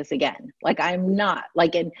to do this again. Like, I'm not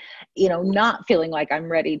like, and, you know, not feeling like I'm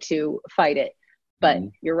ready to fight it, but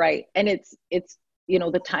you're right. And it's, you know,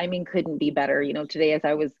 the timing couldn't be better. You know, today, as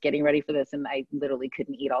I was getting ready for this, and I literally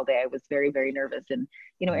couldn't eat all day, I was very, very nervous. And,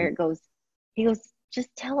 you know, Eric goes,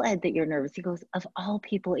 just tell Ed that you're nervous. He goes, of all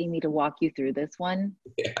people, Amy, to walk you through this one.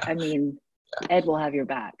 Yeah. I mean, Ed will have your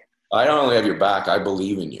back. I don't only have your back, I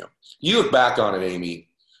believe in you. You look back on it, Amy.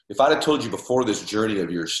 If I'd have told you before this journey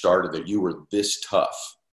of yours started that you were this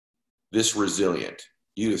tough, this resilient,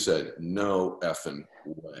 you'd have said, no effing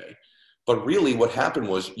way. But really what happened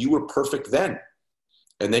was you were perfect then.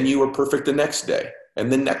 And then you were perfect the next day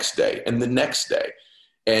and the next day and the next day.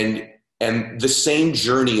 And the same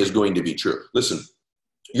journey is going to be true. Listen,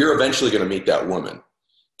 you're eventually going to meet that woman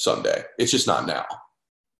someday. It's just not now.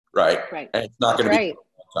 Right. And it's not going to be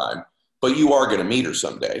a long time, but you are going to meet her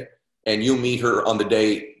someday, and you'll meet her on the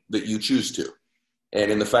day that you choose to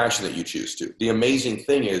and in the fashion that you choose to. The amazing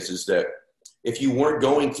thing is that if you weren't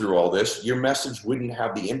going through all this, your message wouldn't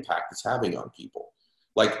have the impact it's having on people.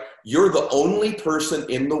 Like, you're the only person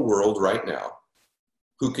in the world right now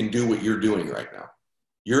who can do what you're doing right now.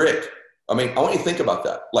 You're it. I mean, I want you to think about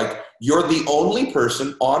that. Like, you're the only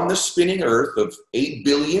person on the spinning earth of 8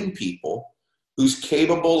 billion people who's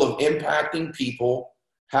capable of impacting people,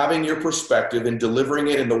 having your perspective and delivering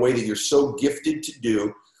it in the way that you're so gifted to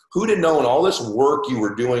do. Who'd have known all this work you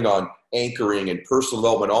were doing on anchoring and personal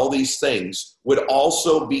development, all these things would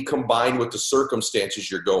also be combined with the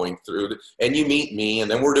circumstances you're going through. And you meet me,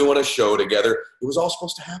 and then we're doing a show together. It was all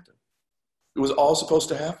supposed to happen. It was all supposed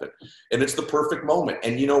to happen. And it's the perfect moment.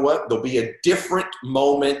 And you know what? There'll be a different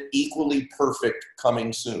moment, equally perfect,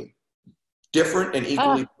 coming soon. Different and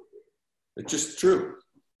equally perfect. It's just true.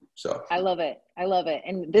 So I love it. I love it.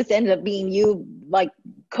 And this ended up being you like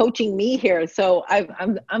coaching me here. So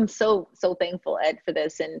I'm so thankful, Ed, for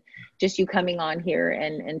this, and just you coming on here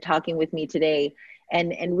and talking with me today,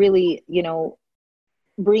 and really, you know,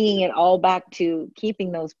 bringing it all back to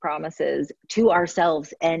keeping those promises to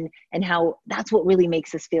ourselves, and how that's what really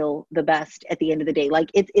makes us feel the best at the end of the day.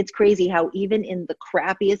 Like, it's crazy how even in the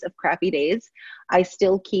crappiest of crappy days, I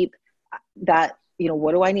still keep that, you know,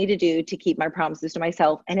 what do I need to do to keep my promises to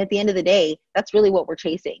myself? And at the end of the day, that's really what we're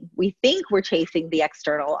chasing. We think we're chasing the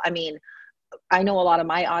external. I mean, I know a lot of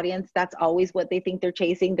my audience, that's always what they think they're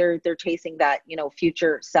chasing. They're chasing that, you know,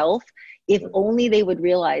 future self. If only they would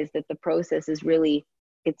realize that the process is really,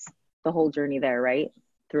 it's the whole journey there, right?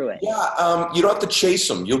 Through it. Yeah. You don't have to chase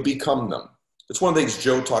them. You'll become them. It's one of the things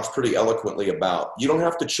Joe talks pretty eloquently about. You don't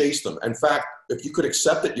have to chase them. In fact, if you could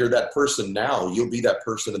accept that you're that person now, you'll be that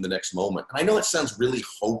person in the next moment. And I know it sounds really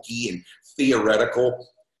hokey and theoretical.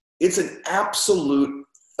 It's an absolute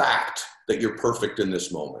fact that you're perfect in this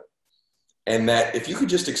moment. And that if you could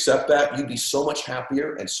just accept that, you'd be so much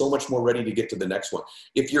happier and so much more ready to get to the next one.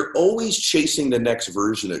 If you're always chasing the next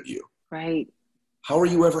version of you, right? How are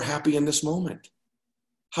you ever happy in this moment?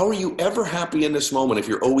 How are you ever happy in this moment if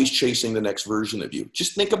you're always chasing the next version of you?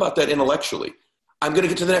 Just think about that intellectually. I'm going to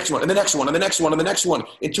get to the next one and the next one and the next one and the next one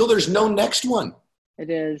until there's no next one. It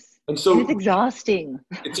is. And so it's exhausting.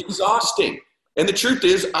 It's exhausting. And the truth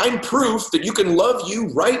is, I'm proof that you can love you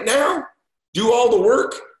right now, do all the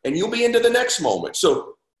work, and you'll be into the next moment.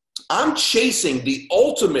 So I'm chasing the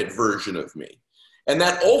ultimate version of me. And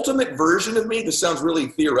that ultimate version of me, this sounds really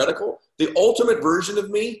theoretical, the ultimate version of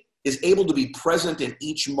me is able to be present in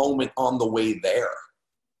each moment on the way there.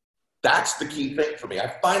 That's the key thing for me.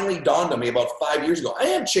 I finally dawned on me about 5 years ago. I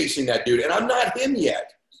am chasing that dude, and I'm not him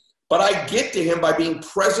yet. But I get to him by being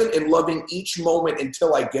present and loving each moment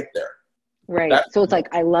until I get there. Right. So it's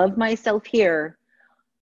like, I love myself here,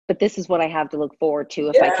 but this is what I have to look forward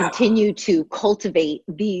to if I continue to cultivate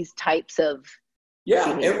these types of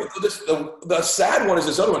behaviors. And the sad one is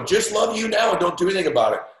this other one. Just love you now and don't do anything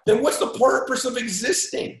about it. Then what's the purpose of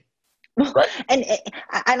existing? Right. And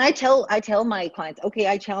I tell my clients, okay,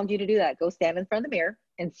 I challenge you to do that. Go stand in front of the mirror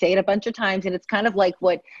and say it a bunch of times. And it's kind of like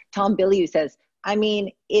what Tom Bilyeu says. I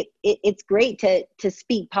mean, it's great to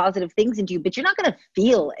speak positive things into you, but you're not going to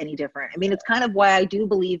feel any different. I mean, it's kind of why I do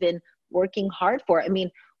believe in working hard for it. I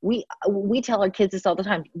mean, we tell our kids this all the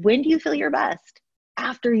time. When do you feel your best?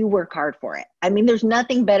 After you work hard for it. I mean, there's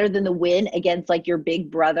nothing better than the win against like your big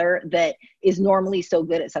brother that is normally so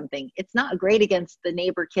good at something. It's not great against the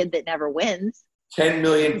neighbor kid that never wins. 10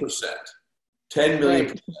 million %. 10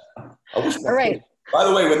 million %. All right. By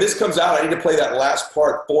the way, when this comes out, I need to play that last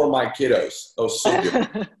part for my kiddos. Oh, so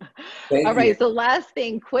good. All right. So last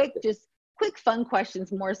thing, quick fun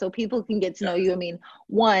questions more so people can get to know you. I mean,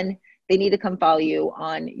 one, they need to come follow you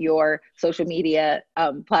on your social media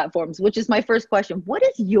platforms, which is my first question. What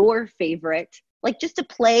is your favorite, like just to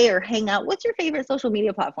play or hang out, what's your favorite social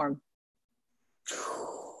media platform?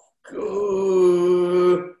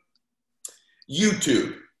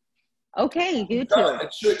 YouTube. Okay, YouTube. I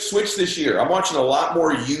should switch this year. I'm watching a lot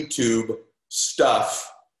more YouTube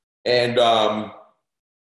stuff, and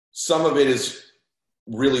some of it is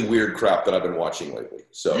really weird crap that I've been watching lately.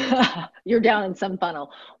 So you're down in some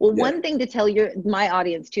funnel. Well, yeah. One thing to tell my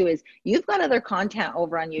audience too is you've got other content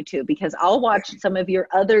over on YouTube, because I'll watch some of your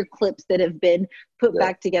other clips that have been put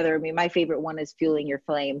back together. I mean, my favorite one is Fueling Your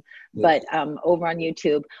Flame, but over on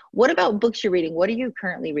YouTube. What about books you're reading? What are you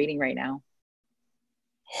currently reading right now?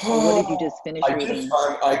 Or what did you just finish reading?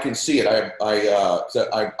 I can see it.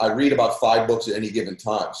 I read about 5 books at any given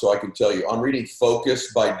time, so I can tell you. I'm reading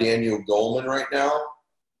Focus by Daniel Goleman right now.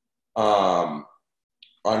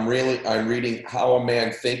 I'm reading How a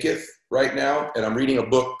Man Thinketh right now, and I'm reading a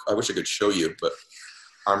book. I wish I could show you, but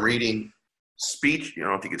I'm reading Speech. I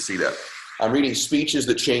don't know if you can see that. I'm reading Speeches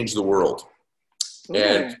That Change the World. Ooh.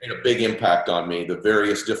 And it's made a big impact on me, the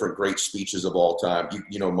various different great speeches of all time.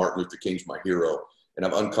 You know, Martin Luther King's my hero. And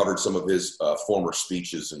I've uncovered some of his former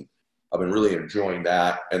speeches, and I've been really enjoying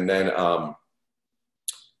that. And then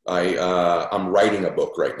I'm writing a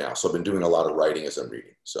book right now, so I've been doing a lot of writing as I'm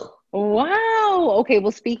reading. So wow. Okay.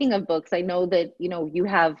 Well, speaking of books, I know that you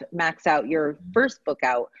have Max Out, your first book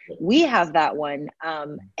out. We have that one,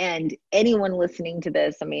 and anyone listening to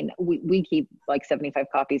this, I mean, we keep like 75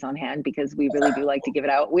 copies on hand because we really do like to give it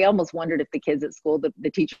out. We almost wondered if the kids at school, the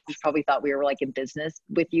teachers probably thought we were like in business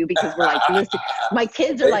with you, because we're like, listen, my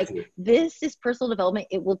kids are like, this is personal development.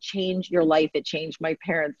 It will change your life. It changed my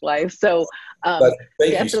parents' life. So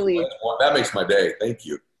definitely. You so much. That makes my day. Thank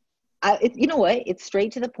you. You know what? It's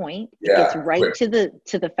straight to the point. It gets right to the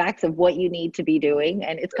facts of what you need to be doing.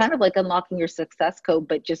 And it's kind of like unlocking your success code,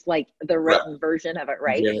 but just like the written version of it,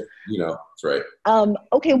 right? Yeah, that's right.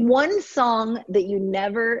 Okay, one song that you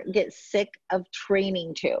never get sick of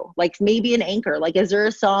training to, like maybe an anchor. Like, is there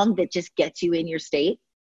a song that just gets you in your state?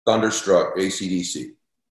 Thunderstruck, AC/DC.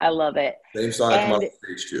 I love it. Same song I come on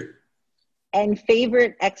stage too. And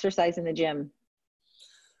favorite exercise in the gym?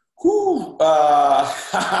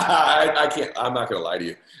 I can't. I'm not gonna lie to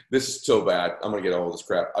you. This is so bad. I'm gonna get all this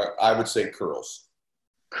crap. I would say curls.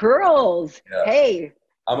 Curls. Yeah. Hey.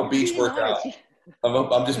 I'm a beach workout.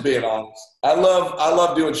 I'm just being honest. I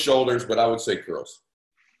love doing shoulders, but I would say curls.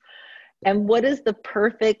 And what does the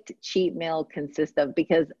perfect cheat meal consist of?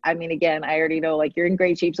 Because I mean, again, I already know like you're in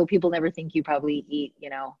great shape, so people never think you probably eat,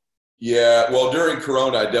 Yeah, well, during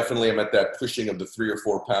Corona, I definitely am at that pushing of the 3 or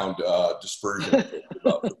 4 pound dispersion.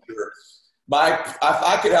 For sure. If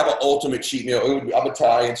I could have an ultimate cheat meal, I'm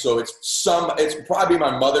Italian, so it's probably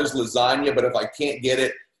my mother's lasagna, but if I can't get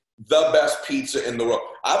it, the best pizza in the world.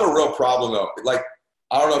 I have a real problem though. Like,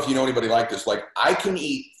 I don't know if you know anybody like this. Like, I can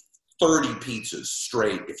eat 30 pizzas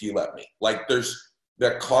straight if you let me. Like, there's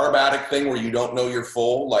that carb addict thing where you don't know you're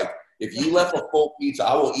full. Like, if you left a full pizza,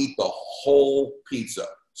 I will eat the whole pizza.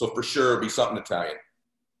 So for sure, it'd be something Italian.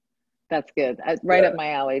 That's good. Right up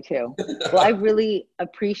my alley too. Well, I really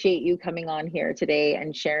appreciate you coming on here today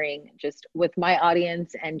and sharing just with my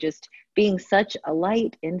audience and just being such a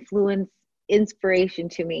light inspiration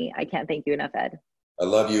to me. I can't thank you enough, Ed. I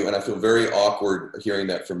love you, and I feel very awkward hearing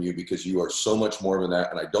that from you because you are so much more than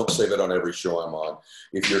that, and I don't say that on every show I'm on.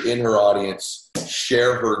 If you're in her audience,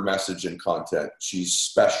 share her message and content. She's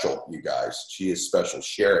special, you guys. She is special.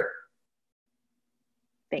 Share it.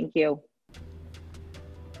 Thank you.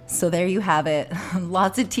 So there you have it.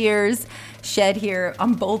 Lots of tears shed here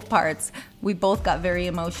on both parts. We both got very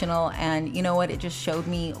emotional, and you know what? It just showed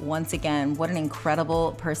me once again what an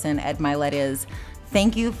incredible person Ed Mylett is.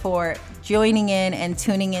 Thank you for joining in and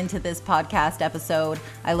tuning into this podcast episode.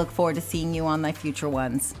 I look forward to seeing you on my future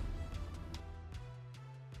ones.